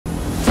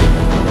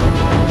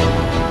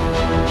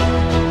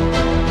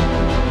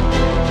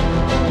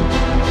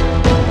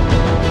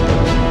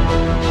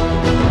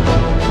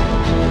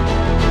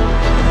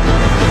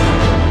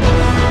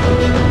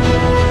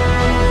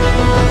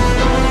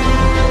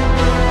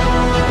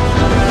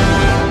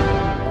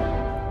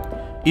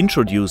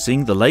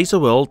Introducing the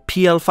Laserworld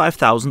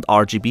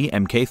PL-5000RGB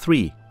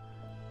MK3.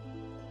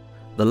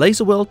 The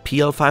Laserworld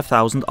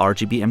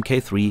PL-5000RGB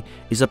MK3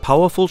 is a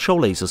powerful show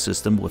laser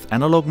system with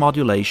analog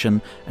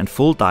modulation and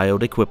full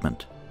diode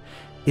equipment.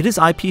 It is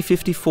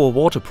IP54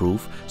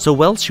 waterproof, so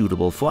well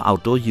suitable for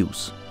outdoor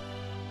use.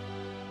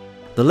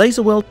 The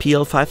Laserworld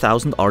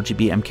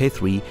PL-5000RGB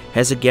MK3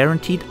 has a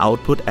guaranteed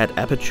output at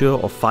aperture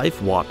of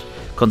 5 watt,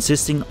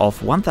 consisting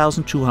of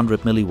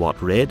 1200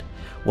 mW red,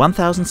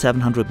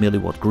 1700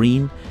 mW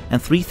green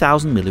and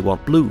 3000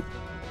 mW blue.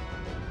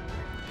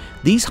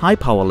 These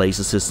high-power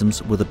laser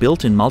systems with a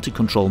built-in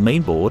multi-control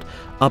mainboard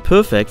are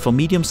perfect for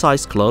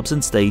medium-sized clubs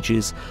and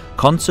stages,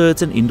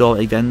 concerts and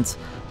indoor events,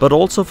 but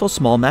also for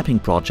small mapping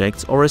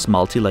projects or as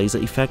multi-laser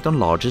effect on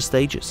larger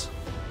stages.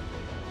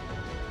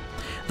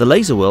 The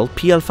Laserworld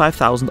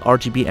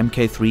PL-5000RGB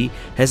MK3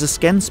 has a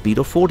scan speed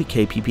of 40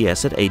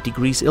 kpps at 8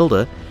 degrees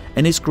ILDA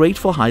and is great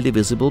for highly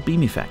visible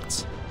beam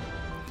effects.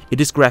 It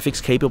is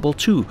graphics capable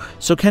too,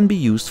 so can be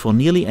used for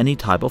nearly any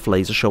type of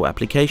laser show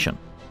application.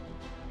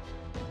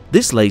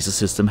 This laser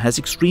system has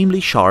extremely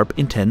sharp,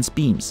 intense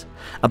beams,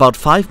 about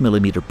 5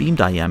 mm beam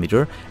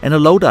diameter and a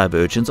low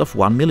divergence of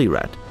 1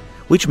 mrad,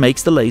 which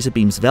makes the laser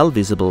beams well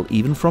visible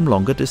even from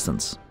longer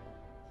distance.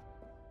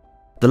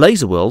 The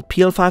Laserworld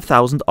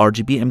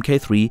PL-5000RGB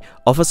MK3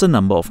 offers a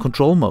number of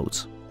control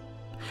modes.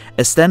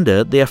 As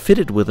standard, they are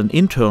fitted with an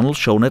internal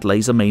Shownet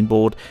laser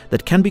mainboard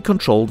that can be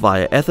controlled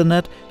via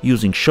Ethernet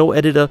using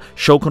Showeditor,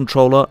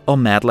 Showcontroller or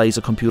mrad laser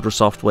computer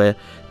software,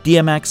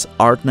 DMX,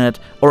 Artnet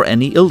or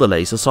any ILDA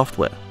laser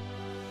software.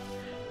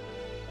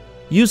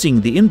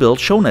 Using the inbuilt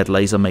Shownet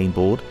laser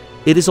mainboard,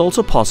 it is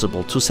also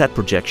possible to set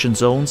projection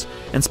zones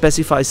and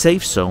specify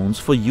safe zones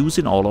for use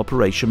in all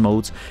operation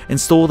modes and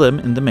store them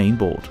in the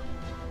mainboard.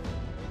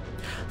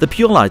 The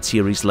PureLight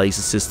series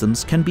laser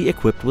systems can be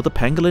equipped with a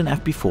Pangolin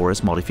FB4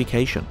 as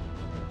modification.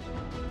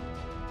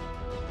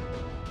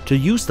 To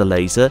use the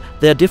laser,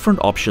 there are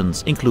different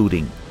options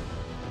including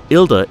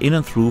ILDA in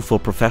and through for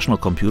professional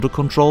computer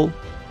control,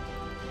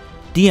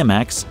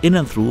 DMX in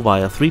and through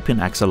via 3-pin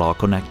XLR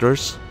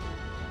connectors,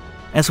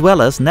 as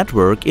well as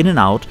network in and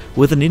out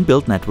with an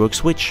inbuilt network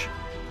switch,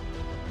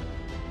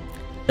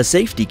 a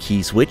safety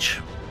key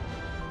switch,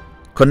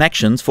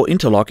 connections for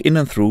interlock in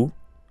and through,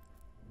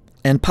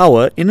 and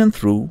power in and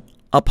through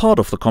are part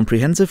of the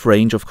comprehensive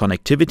range of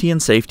connectivity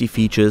and safety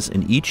features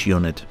in each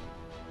unit.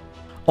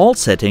 All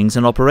settings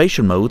and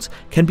operation modes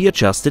can be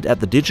adjusted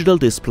at the digital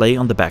display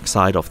on the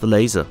backside of the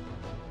laser.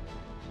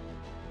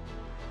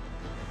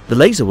 The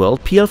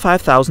Laserworld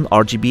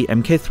PL-5000RGB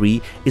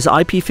MK3 is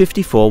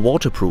IP54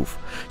 waterproof,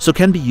 so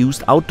can be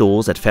used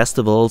outdoors at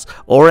festivals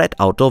or at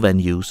outdoor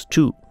venues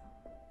too.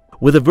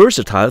 With a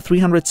versatile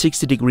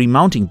 360-degree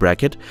mounting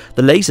bracket,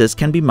 the lasers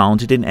can be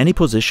mounted in any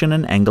position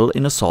and angle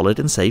in a solid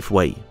and safe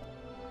way.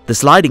 The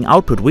sliding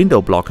output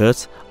window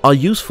blockers are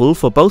useful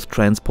for both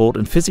transport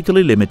and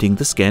physically limiting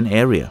the scan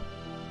area.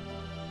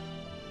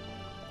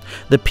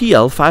 The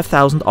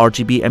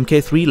PL-5000RGB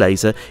MK3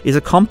 laser is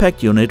a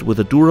compact unit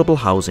with a durable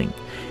housing.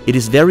 It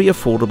is very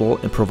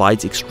affordable and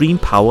provides extreme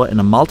power and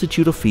a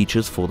multitude of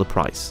features for the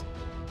price.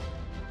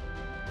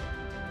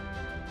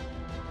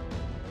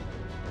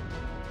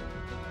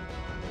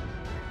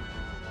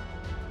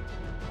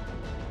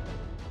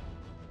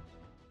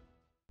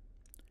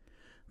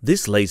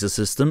 This laser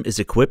system is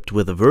equipped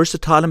with a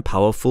versatile and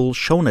powerful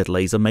Shownet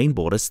laser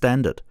mainboard as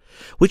standard,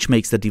 which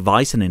makes the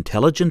device an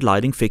intelligent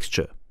lighting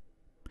fixture.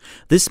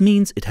 This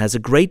means it has a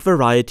great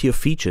variety of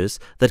features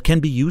that can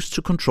be used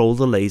to control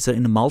the laser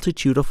in a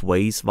multitude of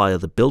ways via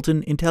the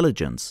built-in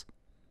intelligence.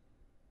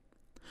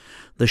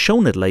 The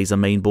Shownet laser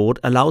mainboard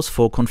allows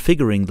for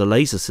configuring the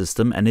laser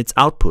system and its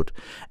output,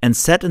 and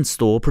set and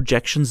store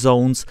projection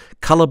zones,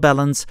 color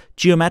balance,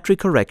 geometric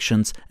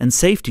corrections and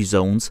safety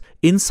zones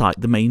inside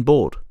the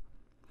mainboard.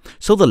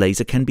 So the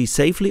laser can be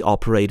safely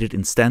operated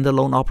in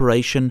standalone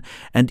operation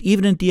and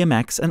even in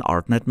DMX and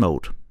Artnet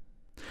mode.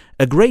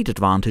 A great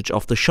advantage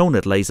of the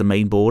Shownet laser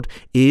mainboard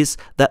is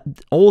that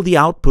all the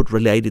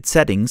output-related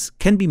settings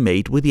can be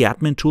made with the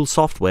admin tool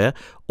software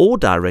or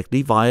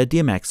directly via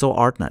DMX or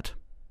Artnet.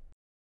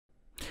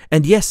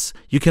 And yes,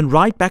 you can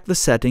write back the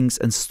settings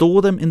and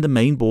store them in the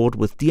mainboard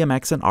with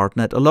DMX and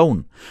Artnet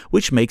alone,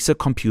 which makes a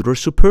computer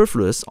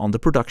superfluous on the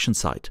production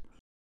site.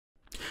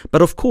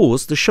 But of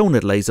course, the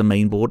Shownet laser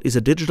mainboard is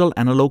a digital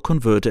analog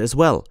converter as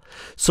well,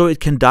 so it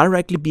can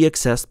directly be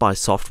accessed by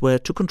software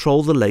to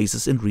control the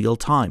lasers in real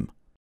time.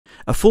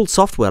 A full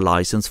software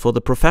license for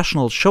the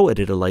professional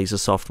Showeditor laser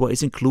software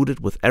is included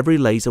with every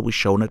laser with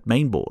Shownet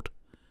mainboard.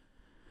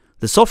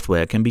 The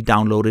software can be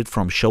downloaded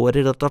from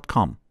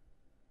Showeditor.com.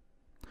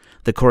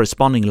 The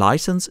corresponding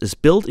license is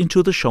built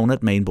into the Shownet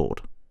mainboard.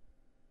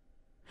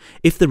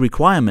 If the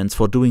requirements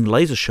for doing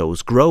laser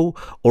shows grow,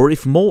 or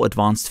if more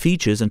advanced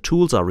features and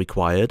tools are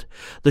required,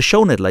 the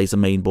Shownet laser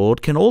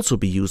mainboard can also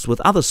be used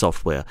with other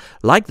software,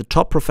 like the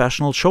top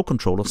professional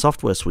Showcontroller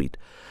software suite,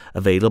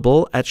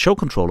 available at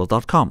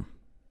Showcontroller.com.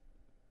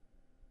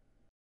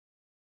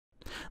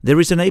 There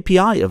is an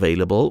API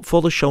available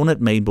for the Shownet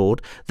mainboard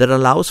that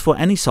allows for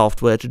any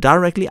software to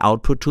directly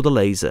output to the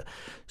laser,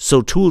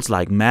 so tools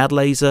like mrad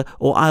laser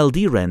or ILD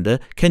render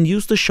can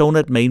use the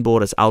Shownet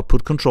mainboard as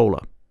output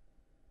controller.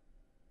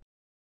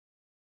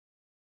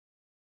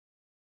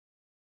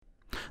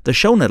 The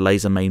Shownet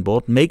laser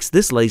mainboard makes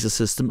this laser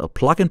system a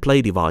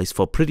plug-and-play device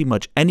for pretty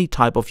much any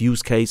type of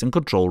use case and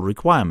control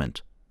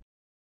requirement.